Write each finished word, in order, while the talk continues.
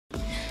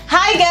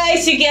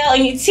Guys, your girl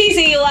and your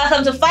TZ.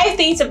 Welcome to 5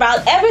 Things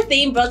About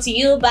Everything, brought to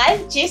you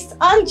by Gist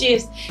on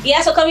Gist.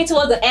 Yes, we're coming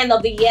towards the end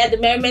of the year. The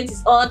merriment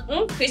is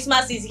on.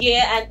 Christmas is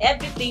here, and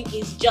everything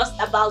is just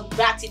about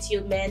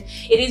gratitude, man.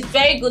 It is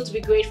very good to be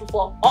grateful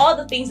for all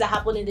the things that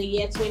happened in the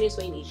year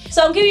 2020.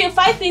 So I'm giving you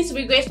 5 things to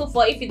be grateful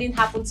for if it didn't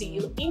happen to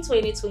you in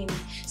 2020.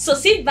 So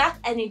sit back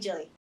and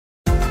enjoy.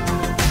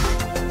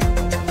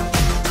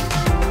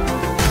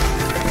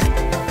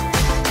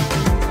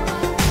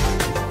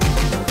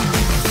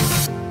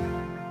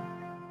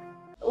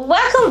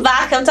 Welcome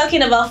back. I'm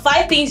talking about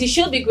 5 things you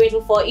should be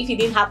grateful for if it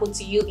didn't happen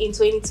to you in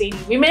 2020.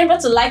 Remember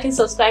to like and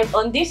subscribe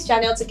on this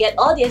channel to get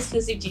all the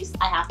exclusive gist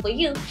I have for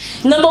you.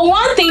 Number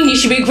 1 thing you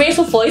should be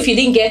grateful for if you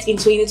didn't get in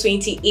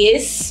 2020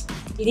 is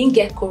you didn't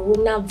get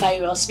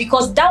coronavirus,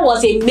 because that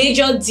was a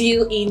major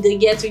deal in the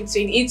year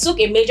 2020. It took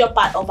a major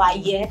part of our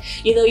year.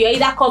 You know, you're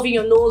either covering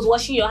your nose,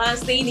 washing your hands,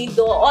 staying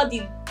indoor, all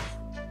the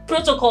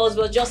protocols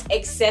were just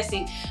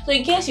excessive. So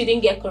in case you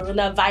didn't get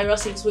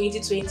coronavirus in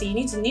 2020, you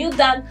need to kneel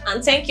down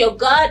and thank your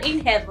God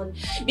in heaven,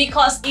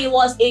 because it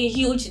was a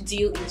huge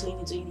deal in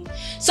 2020.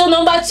 So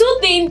number 2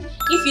 thing,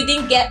 if you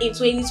didn't get in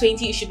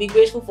 2020, you should be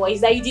grateful for is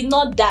that you did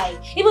not die.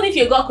 Even if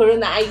you got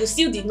corona and you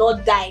still did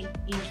not die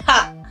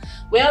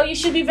well, you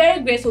should be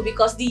very grateful,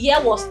 because the year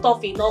was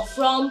tough enough.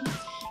 From,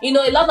 you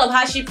know, a lot of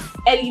hardship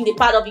early in the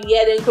part of the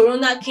year, then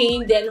corona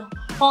came, then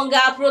hunger,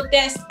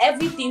 protests,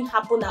 everything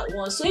happened at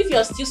once. So if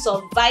you're still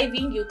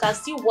surviving, you can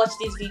still watch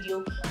this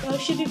video. Well, you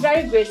should be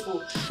very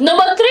grateful.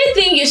 Number 3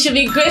 thing you should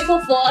be grateful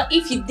for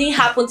if it didn't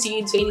happen to you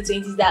in 2020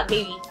 is that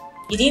maybe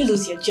you didn't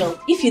lose your job.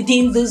 If you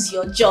didn't lose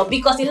your job,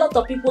 because a lot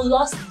of people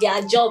lost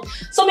their job.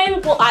 So many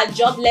people are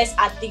jobless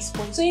at this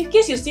point. So in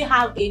case you still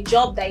have a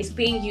job that is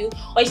paying you,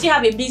 or you still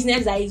have a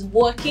business that is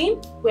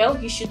working,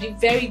 well, you should be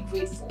very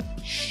grateful.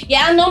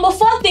 Yeah, number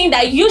 4 thing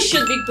that you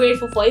should be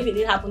grateful for if it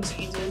didn't happen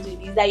to you in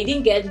 2020 is that you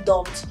didn't get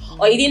dumped,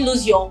 or you didn't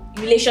lose your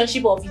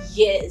relationship of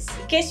years.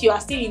 In case you are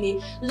still in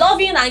a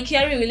loving and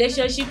caring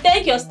relationship,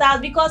 thank your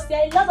stars, because there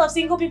are a lot of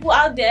single people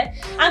out there,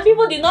 and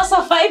people did not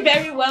survive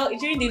very well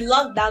during the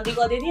lockdown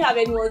because they didn't have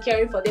anyone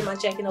caring for them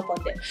and checking up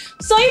on them.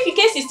 So if in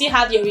case you still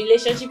have your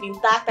relationship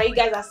intact and you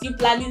guys are still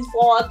planning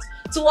forward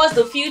towards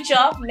the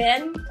future,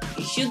 man,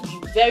 you should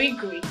be very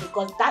grateful,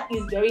 because that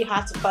is very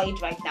hard to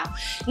find right now.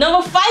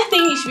 Number 5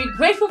 thing you should be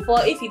grateful for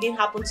if it didn't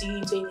happen to you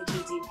in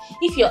 2020,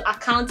 if your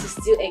account is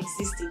still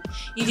existing.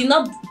 You did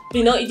not,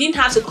 you didn't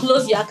have to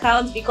close your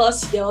account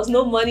because there was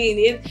no money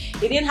in it.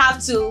 You didn't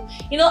have to,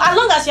 as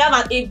long as you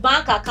have a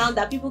bank account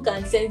that people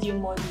can send you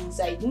money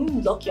inside,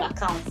 lock your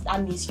account.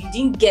 That means you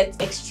didn't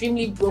get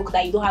extremely broke,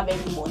 that you don't have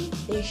any money.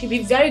 Then you should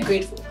be very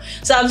grateful.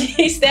 So I'm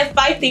listed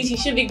 5 things you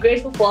should be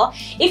grateful for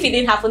if it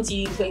didn't happen to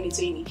you in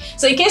 2020.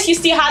 So in case you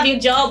still have your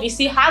job, you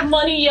still have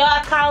money in your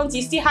account,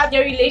 you still have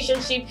your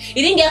relationship,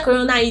 you didn't get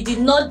corona, you did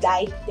not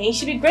die, then you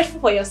should be grateful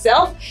for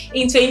yourself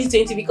in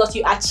 2020, because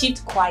you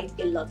achieved quite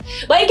a lot.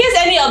 But in case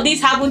any of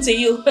these happen to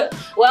you,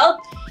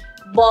 well,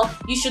 but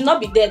you should not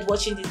be dead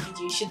watching this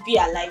video. You should be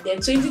alive. Then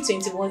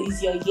 2021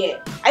 is your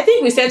year. I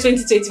think we said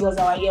 2020 was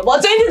our year, but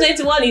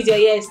 2021 is your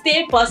year.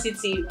 Stay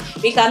positive.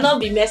 We cannot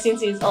be messing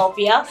things up.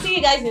 Yeah. See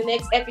you guys in the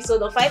next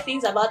episode of 5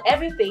 Things About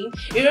Everything.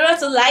 Remember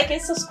to like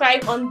and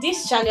subscribe on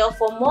this channel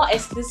for more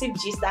exclusive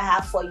gist I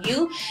have for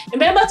you.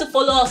 Remember to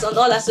follow us on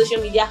all our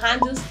social media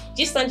handles: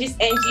 Gist on Gist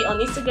NG on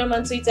Instagram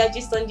and Twitter,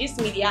 Gist on Gist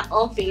Media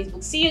on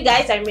Facebook. See you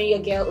guys. I remain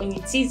your girl,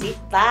 Onyi TZ.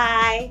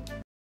 Bye.